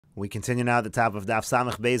We continue now at the top of Daf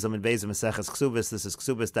Samach Bezam and Bezam Mesechet Kesuvos. This is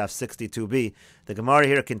Kesuvos Daf 62b. The Gemara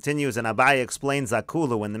here continues, and Abaye explains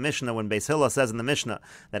Zakulu when Beis Hillel says in the Mishnah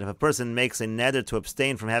that if a person makes a neder to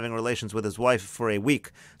abstain from having relations with his wife for a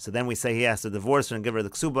week, so then we say he has to divorce her and give her the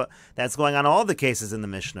ksuba. That's going on all the cases in the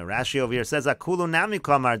Mishnah. Rashi over here says Zakulu nami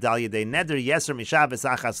kamar dal yedei neder yeser mishabes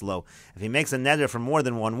achas lo. If he makes a neder for more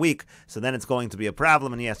than 1 week, so then it's going to be a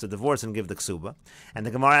problem, and he has to divorce and give the ksuba. And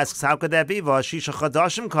the Gemara asks, how could that be? V'ashisha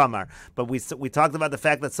chadashim kamar. But we talked about the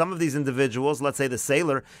fact that some of these individuals, let's say the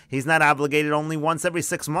sailor, he's not obligated only once every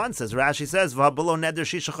 6 months, as Rashi says. V'habelo neder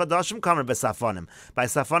shisha chadashim kamar besafanim. By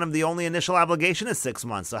safanim, the only initial obligation is 6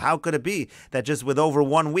 months. So how could it be that just with over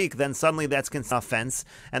 1 week, then suddenly that's considered offense,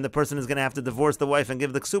 and the person is going to have to divorce the wife and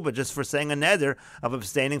give the ksuba just for saying a neder of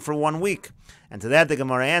abstaining for 1 week? And to that the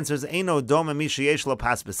Gemara answers, Eino doma misha yesh lo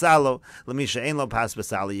pas besalo, lemisha ein lo pas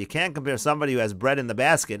besalo. You can't compare somebody who has bread in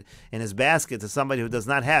his basket, to somebody who does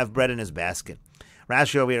not have bread in his basket.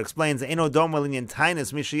 Rashi over here explains,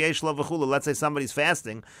 let's say somebody's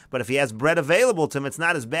fasting, but if he has bread available to him, it's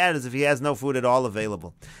not as bad as if he has no food at all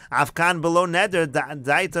available. Afkan below neder,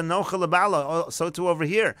 so too over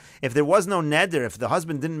here. If there was no neder, if the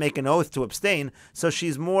husband didn't make an oath to abstain, so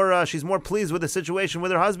she's more pleased with the situation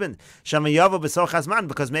with her husband.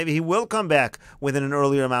 Because maybe he will come back within an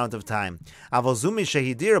earlier amount of time. But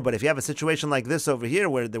if you have a situation like this over here,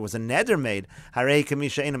 where there was a neder made,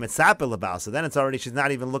 so then it's already, she's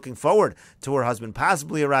not even looking forward to her husband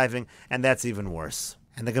possibly arriving, and that's even worse.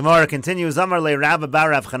 And the Gemara continues, Amar le Rabba bar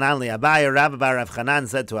Rav Chanan le Abaya. Rabba bar Rav Chanan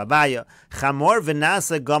said to Abaya, Chamor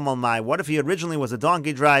v'nasa gamal mai. What if he originally was a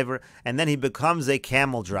donkey driver and then he becomes a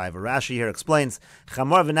camel driver? Rashi here explains,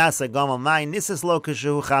 Chamor v'nasa gamal mai nisis lo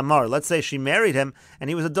kashu chamor. Let's say she married him and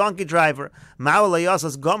he was a donkey driver. Ma'u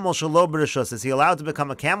layasas gamal shelo b'rishus. Is he allowed to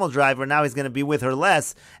become a camel driver? Now he's going to be with her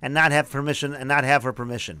less and not have permission and not have her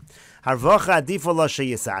permission. Harvocha adifola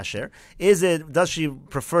sheyisasher. Does she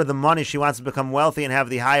prefer the money? She wants to become wealthy and have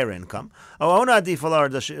the higher income. Ona adifola, or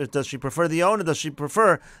does she prefer the owner? Does she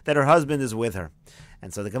prefer that her husband is with her?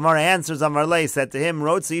 And so the Gemara answers, Amarlei said to him,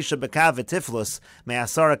 Rotzi isha bekav v'tiflus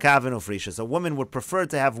me'asara kavin ufrishus. A woman would prefer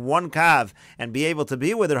to have 1 kav and be able to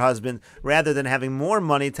be with her husband rather than having more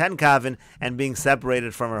money, 10 kavin, and being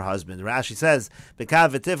separated from her husband. Rashi says,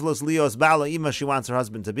 bekav v'tiflus lios bala ima, she wants her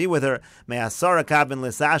husband to be with her, me'asara kavin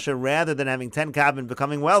lisasha, rather than having 10 kavin,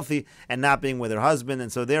 becoming wealthy and not being with her husband.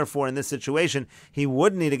 And so therefore, in this situation, he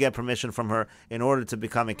would need to get permission from her in order to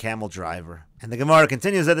become a camel driver. And the Gemara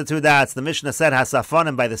continues at the 2 dots. The Mishnah said,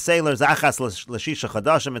 Hasafanim by the sailors, Achas l'shisha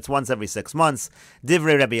chadashim, it's once every 6 months.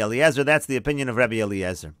 Divrei Rabbi Eliezer, that's the opinion of Rabbi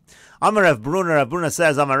Eliezer. Amar Rav Bruna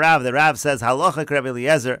says, Amar Rav, the Rav says, Halacha Rabbi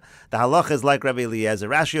Eliezer, the halacha is like Rabbi Eliezer.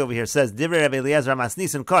 Rashi over here says, Divrei Rabbi Eliezer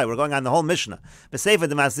masnisin koi. We're going on the whole Mishnah. Beseifa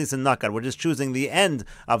de masnisin nakar. We're just choosing the end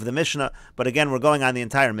of the Mishnah, but again, we're going on the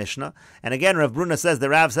entire Mishnah. And again, Rav Bruna says, the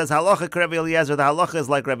Rav says, Halacha Rabbi Eliezer, the halacha is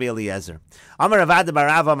like Rabbi Eliezer. Amar Ravada bar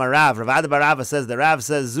Rav, Amar Rav, Ravada bar Rav says, the Rav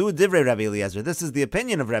says, Zu Divrei Rabbi Eliezer. This is the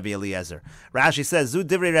opinion of Rabbi Eliezer. Rashi says, Zu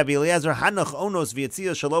Divrei Rabbi Eliezer, Hanoch onos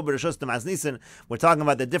v'yitziyah shalo b'rishus demasnisin. We're talking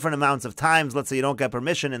about the different amounts of times. Let's say you don't get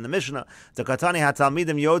permission in the Mishnah. The Katani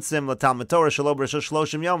hatalmidim yotzim l'talmud Torah shalo b'rishus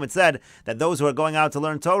shloshim yom. It said that those who are going out to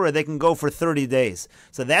learn Torah, they can go for 30 days.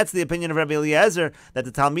 So that's the opinion of Rabbi Eliezer, that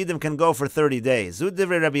the Talmidim can go for 30 days. Zu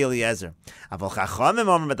Divrei Rabbi Eliezer. Avol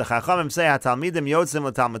chachamim, but the chachamim say hatalmidim yotzim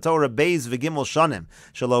l'talmud Torah beis v'gimel shonim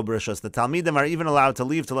shalo b'rishus. The Talmidim are even allowed to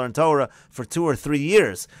leave to learn Torah for 2 or 3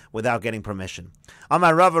 years without getting permission.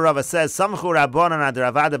 Amar Rava says, Samchu Rabbanan ad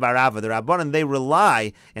Ravada bar Rava. The Rabbanan, they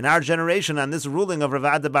rely in our generation on this ruling of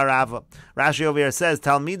Ravada bar Rava. Rashi over here says,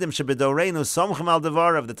 Talmidim shebedoreinu somchim al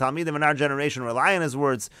devarav. The Talmidim in our generation rely on his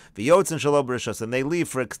words, v'yotzin shelo b'rishus, and they leave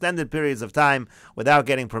for extended periods of time without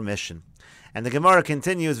getting permission. And the Gemara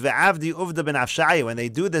continues, Ve'avdi uvda ben Afshayu, and they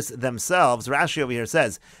do this themselves. Rashi over here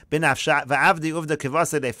says, ben Afshayu, Ve'avdi uvda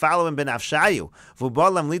kivase, they follow him ben Afshayu,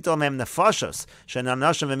 V'bolam litol mem nefashos,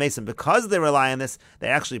 shenanoshim v'mesim. Because they rely on this,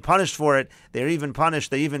 they're actually punished for it. They're even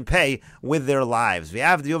punished, they even pay with their lives.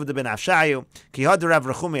 Ve'avdi uvda ben Afshayu, kihad Rav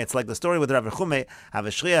Rechume, it's like the story with Rav Rechume,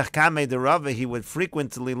 Havashriach kamei de Rava, he would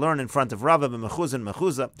frequently learn in front of Rava, b'mechuz and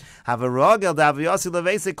mechuza, Havarogel da Aviyasi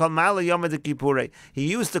levese kol mala yom de Kippurei.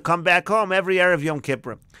 He used to come back home every Erev Yom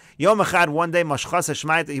Kippur. Yom Echad, one day, Mashchas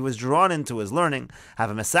Shmaita, he was drawn into his learning.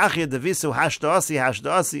 Have a Mesechet Devisu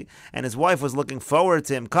Hashdoasi, and his wife was looking forward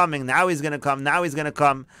to him coming. Now he's going to come. Now he's going to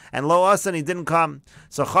come. And Lo Asan, he didn't come.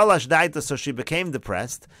 So Chalash Daita, so she became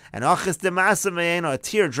depressed. And Achis Demasa Me'eno, a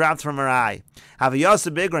tear dropped from her eye. Have a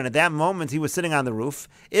Yosef Igran, at that moment he was sitting on the roof.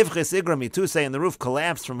 Ivchis Igram Mituse, and the roof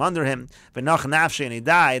collapsed from under him. V'noch Nafshi, and he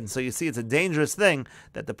died. And so you see, it's a dangerous thing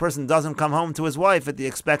that the person doesn't come home to his wife at the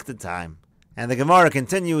expected time. And the Gemara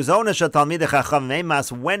continues, when is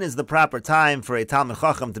the proper time for a Talmud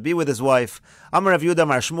Chacham to be with his wife? Amar Rav Yehuda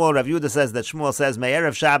Mar Shmuel. Rav Yehuda says that Shmuel says,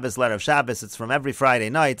 Me'erev Shabbos l'Erev Shabbos, it's from every Friday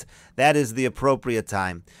night. That is the appropriate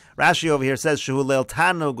time. Rashi over here says, Shehu leil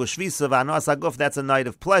tanu gushvisa v'anos haguf, that's a night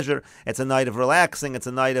of pleasure, it's a night of relaxing, it's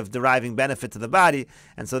a night of deriving benefit to the body,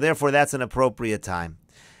 and so therefore that's an appropriate time.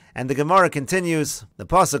 And the Gemara continues, the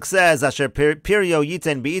Pasuk says, Asher pirio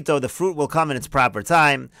yiten bi'ito, the fruit will come in its proper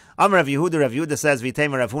time. Amar Rav Yehuda says,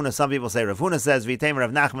 V'itemer Rav Huna, some people say Rav Huna says, V'itemer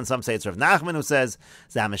Rav Nachman, some say it's Rav Nachman who says,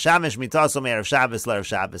 Zameshamish mitaso me'erev Shabbos l'erev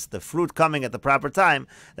Shabbos, the fruit coming at the proper time,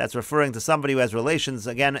 that's referring to somebody who has relations,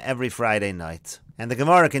 again, every Friday night. And the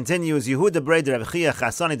Gemara continues, Yehuda bred Reb Chia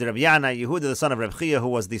Chasani de Reb Yanai, Yehuda the son of Reb Chia, who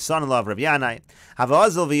was the son-in-law of Reb Yanai.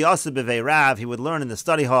 Havazil v'yaseh b'vei Rav, he would learn in the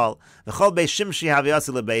study hall. V'chol beis Shimshi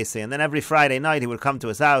havayaseh lebeisei, and then every Friday night he would come to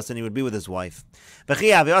his house and he would be with his wife.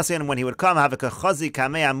 V'chia havayaseh, and when he would come, havakachazi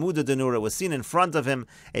kamei amuda denura, was seen in front of him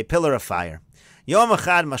a pillar of fire. Yom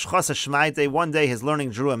Echad Mashchas Shmaite, one day his learning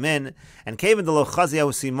drew him in, and came into Lo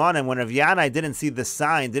Chaziyahu Simon, and when Rav Yanai didn't see this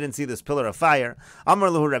sign, didn't see this pillar of fire, Amar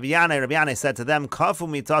Luhu Rav Yanai said to them, Kafu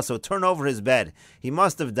mitaso, turn over his bed, he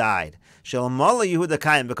must have died. Shel Mola Yehuda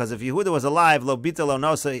Kaim, because if Yehuda was alive, Lo Bitel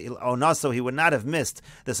Onaso, he would not have missed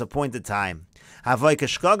this appointed time. It's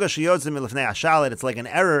like an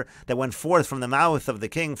error that went forth from the mouth of the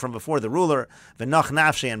king from before the ruler,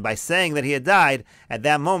 and by saying that he had died, at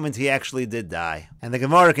that moment he actually did die. And the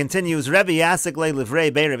Gemara continues, Rebbe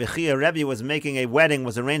was making a wedding,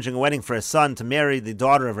 was arranging a wedding for his son to marry the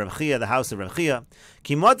daughter of Reb Chia, the house of Reb Chia.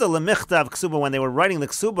 When they were writing the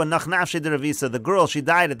Ksuba, the girl, she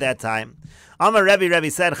died at that time. Amar Rebbe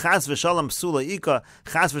said, Chas v'shalom psula ika.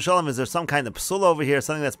 Chas v'shalom, is there some kind of psula over here,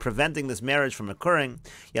 something that's preventing this marriage from occurring?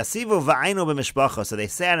 Yasivu v'ainu b'mishpacha. So they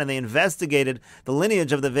sat and they investigated the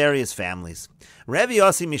lineage of the various families. Rebbe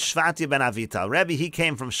Yossi mishvatia ben Avital. Rebbe, he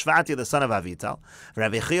came from Shvatia, the son of Avital.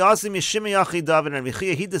 Rebbe Chiyossi mishimi yachi David. And Rebbe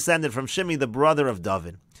Chia, he descended from Shimi, the brother of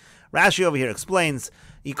David. Rashi over here explains,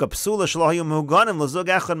 maybe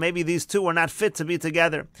these two were not fit to be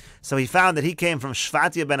together. So he found that he came from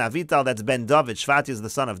Shvatia ben Avital, that's Ben David. Shvatia is the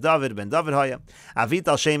son of David, Ben David Hoya.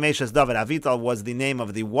 Avital Shemesh David. Avital was the name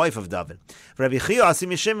of the wife of David. Rabbi Chia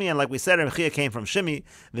Asimi Shimi, and like we said, Rabbi Chia came from Shimi.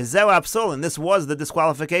 V'zeu Apsol, and this was the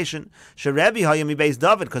disqualification. Sherebi Hoya mi beis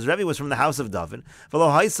David, because Rebbe was from the house of David.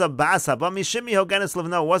 V'lo Haisa Bas Haba mi Shimi Hogenes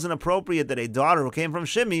Levno. It wasn't appropriate that a daughter who came from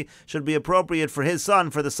Shimi should be appropriate for his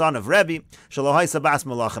son, for the son of Rebbe. Shelo Haisa Bas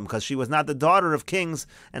Malachim, because she was not the daughter of kings,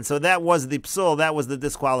 and so that was the psul, that was the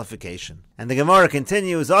disqualification. And the Gemara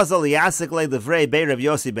continues, Azal Yasik le Livrei Bei Reb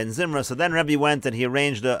Yossi ben Zimra. So then Rebbe went and he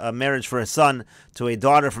arranged a marriage for his son to a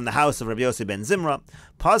daughter from the house of Reb Yossi ben Zimra.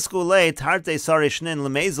 Pasku le Tarte Sari Shnin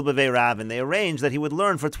Lemezel Bevei Rav, and they arranged that he would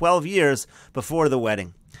learn for 12 years before the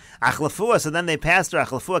wedding. Achlafua, so then they passed her,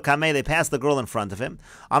 Achlafua Kameh, they passed the girl in front of him.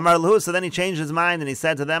 Amar Luhu, so then he changed his mind and he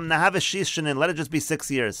said to them, Nahav Shishinin, let it just be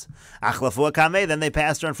 6 years. Achlafua Kameh, then they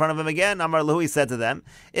passed her in front of him again. Amar Luhu, he said to them,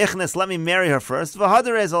 Ichnes, let me marry her first,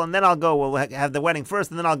 V'haderezel, and then I'll go, we'll have the wedding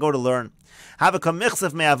first, and then I'll go to learn. And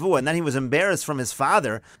then he was embarrassed from his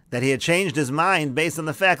father that he had changed his mind based on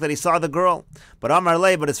the fact that he saw the girl. But Amar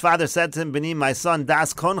Lei, but his father said to him, Beni, my son,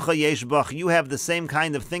 Das koncha yesh bach, you have the same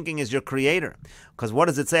kind of thinking as your creator. Because what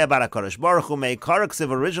does it say about HaKadosh Baruch Hu?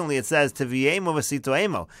 Me'ikaraksiv, originally it says, Teviemo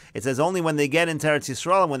v'sitoemo. It says only when they get into Eretz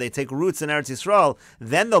Yisrael, and when they take roots in Eretz Yisrael,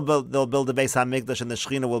 then they'll build the Beis HaMikdash, and the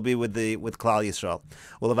Shechina will be with Klal Yisrael.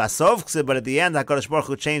 But at the end, HaKadosh Baruch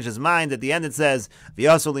Hu changed his mind. At the end it says,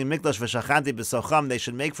 V'yasuli mikdash v'shachanti b'socham, they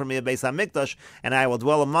should make for me a Beis HaMikdash, and I will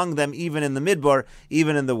dwell among them even in the Midbar,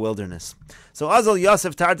 even in the wilderness. So Azal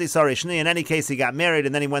Yosef Tarti Sarishni, in any case he got married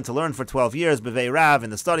and then he went to learn for 12 years, Bevei Rav, in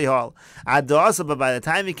the study hall. But by the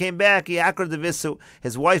time he came back,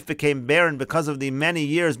 his wife became barren because of the many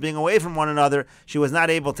years being away from one another. She was not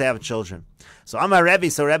able to have children. So Amar Rebbe,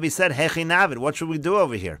 so Rebbe said, Hechi Navid, what should we do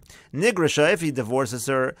over here? Nigrasha, if he divorces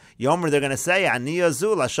her, Yomer, they're going to say, Aniya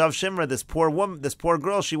Zul, Ashav Shimra, this poor woman, this poor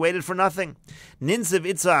girl, she waited for nothing. Ninsiv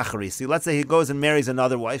Itza Acharisi, let's say he goes and marries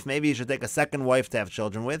another wife, maybe he should take a second wife to have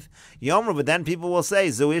children with. Yomer, but then people will say,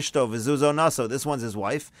 Zu Ishto, Vizu Zonaso, this one's his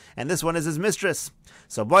wife, and this one is his mistress.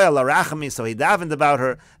 So Boya Larachami, so he davened about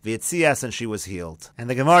her, V'yitzias, and she was healed. And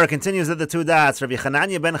the Gemara continues at the two dots, Rabbi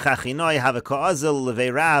Chananya ben Chachinoi, have a Ka'azil,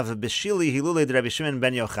 Levei Rav, Bishili, Hilule, Rabbi Shimon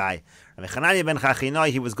ben Yochai. Rabbi Chananya ben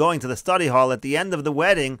Chachinoi, he was going to the study hall at the end of the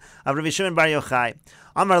wedding of Rabbi Shimon bar Yochai.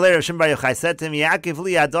 Amar le Rabbi Shimon bar Yochai said to him, Yaakov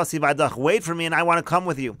li adosi v'adach, wait for me and I want to come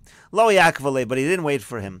with you. Lo Yaakov le, but he didn't wait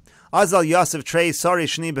for him. Azal Yosef Trey Sari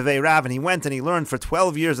Shni Bevei Rav, and he went and he learned for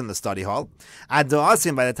 12 years in the study hall. Ad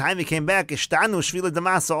Doasim, by the time he came back, Ishtanu Shvila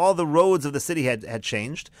Damasa, all the roads of the city had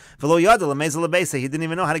changed. V'lo Yadal Amezel Lebesa, he didn't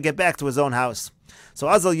even know how to get back to his own house. So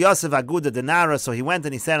Azal Yosef Aguda Denara, so he went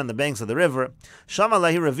and he sat on the banks of the river. Shama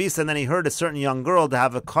Lahi Ravisa, and then he heard a certain young girl to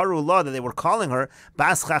have a karu law that they were calling her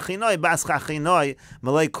Bas Chachinoi,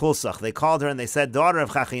 Malay Kulsach. They called her and they said, daughter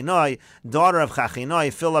of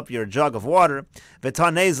Chachinoi, fill up your jug of water, V'ta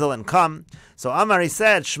Nezel, and come. So Amar, he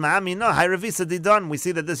said, Shma Amino, Hai Ravisa Didon. We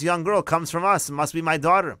see that this young girl comes from us, it must be my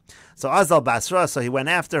daughter. So Azal Basra, so he went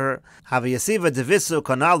after her. Havayasiva Devisu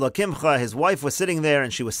Kanalo Kimcha, his wife was sitting there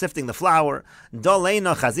and she was sifting the flour.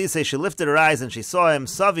 Doleino Chazise, she lifted her eyes and she saw him.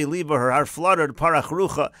 Savi Liba, her heart fluttered, Parach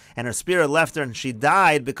Rucha, and her spirit left her and she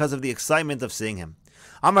died because of the excitement of seeing him.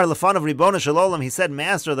 Amar Lefan of Ribona Shalom, he said,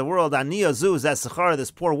 Master of the world, Aniya Zu, Zesachar,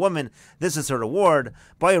 this poor woman, this is her reward.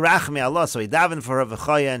 Boy Rachmi Allah, so he davened for her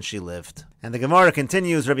V'chaya, and she lived. And the Gemara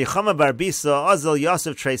continues, Rabbi Chama bar Bisa, Azal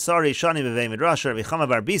Yosef Treisari, Shani Bevei Midrash, Rabbi Chama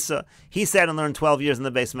bar Bisa, he sat and learned 12 years in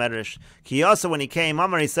the base Medrash. Ki also, when he came,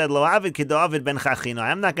 Amar, he said, Lo Avid Ki David ben Chachinoi,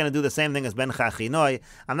 I'm not going to do the same thing as ben Chachinoi,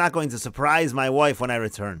 I'm not going to surprise my wife when I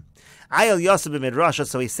return. Ayel Yosef b'midrasha,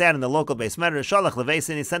 so he sat in the local base medrash, Shalach Leveis,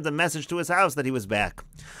 and he sent a message to his house that he was back.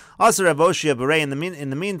 Also Rav Oshia Berei, in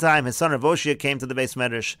the meantime, his son Rav Oshia came to the base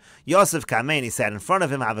medrash. Yosef Kamein, he sat in front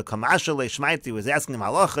of him, have a kamasha leishmaiti, he was asking him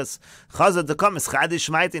halachas. Chazad to come, ischadish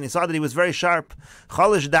shmaiti, and he saw that he was very sharp.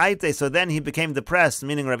 Cholish daite, so then he became depressed,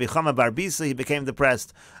 meaning Rabbi Chama bar Bisa, he became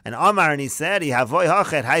depressed. And Amar, and he said, Havoi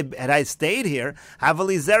hachet, had I stayed here,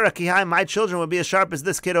 Havali zera kihai, my children would be as sharp as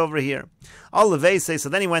this kid over here. All Leveis, so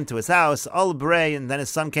then he went to his house, All Brei, and then his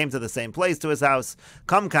son came to the same place, to his house.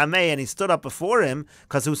 Come Kamei, and he stood up before him,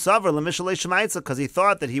 because he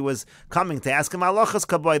thought that he was coming to ask him halachas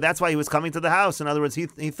kaboy. That's why he was coming to the house. In other words, he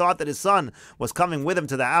thought that his son was coming with him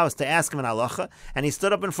to the house to ask him an halacha, and he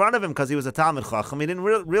stood up in front of him because he was a Talmud Chacham. He didn't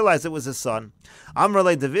realize it was his son.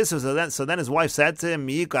 Amrle Devisu, so then his wife said to him,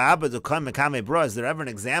 is there ever an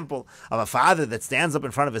example of a father that stands up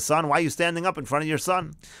in front of his son? Why are you standing up in front of your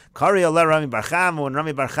son? Kari Allah Rami Bar Chama, when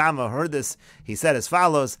Rami Bar Chama heard this, he said as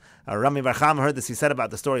follows. Rami Bar Chama heard this, he said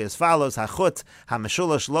about the story as follows: Hachut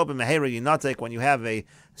hameshulash lo b'meheira yinatek. When you have a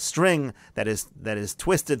string that is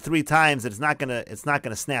twisted 3 times, it's not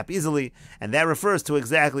gonna snap easily, and that refers to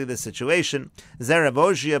exactly this situation. Zer Rav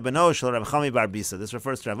Oshia beno shel Rav Chami bar Bisa. This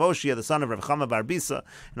refers to Rav Oshia, the son of Rav Chama bar Bisa.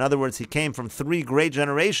 In other words, he came from 3 great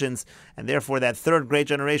generations, and therefore that 3rd great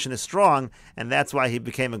generation is strong, and that's why he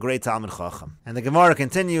became a great Talmud Chacham. And the Gemara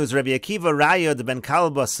continues: Rabbi Akiva Rayod ben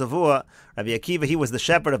Kalba Savua. Rabbi Akiva, he was the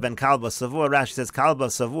shepherd of ben Kalba Savua. Rashi says Kalba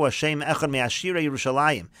Savua Shem Echad me'ashirei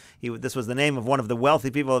Yerushalayim. This was the name of one of the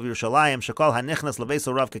wealthy people of Yerushalayim. Shekol hanichnas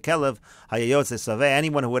lebeso rav kekelev hayayotze saveh.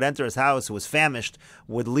 Anyone who would enter his house who was famished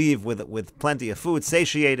would leave with plenty of food,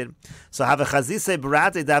 satiated. So have a chazise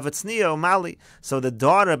barate davitzniya mali. So the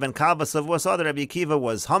daughter of ben Kalba Savua saw that Rabbi Akiva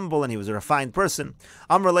was humble and he was a refined person.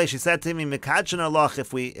 Amrle, she said to me, Mikachin aloch,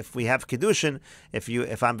 if we have kiddushin,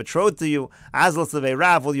 if I'm betrothed to you, azal saveh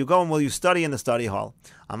rav, will you go and will you study in the study hall?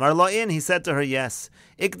 Amar Lo'in, he said to her, yes.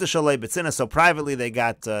 Ikdashalei betzina, so privately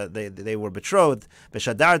they were betrothed,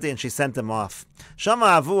 Beshadarti, and she sent them off. Shama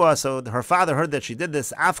Avua, so her father heard that she did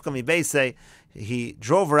this, Afkami Beise, he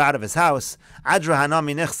drove her out of his house, Adra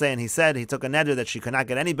Hanami Nichse, and he said he took a neder that she could not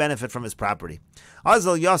get any benefit from his property.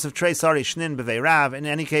 Azal Yosef Trey Sari Shnin Bevei Rav, in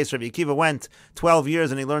any case, Rabbi Akiva went 12 years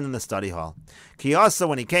and he learned in the study hall. Ki also,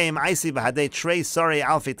 when he came, Aisi Bahadei Trey Sari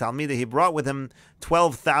Alfi Talmida, he brought with him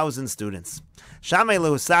 12,000 students. Shamei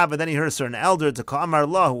Lehusab, and then he heard a certain elder to Ka'amar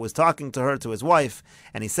Lah, who was talking to her, to his wife,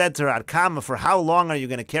 and he said to her, Adkama, for how long are you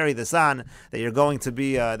going to carry this on, that you're going to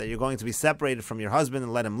be separated from your husband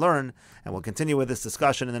and let him learn? And we'll continue with this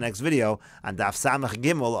discussion in the next video on Daf Samach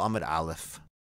Gimel Amud Aleph.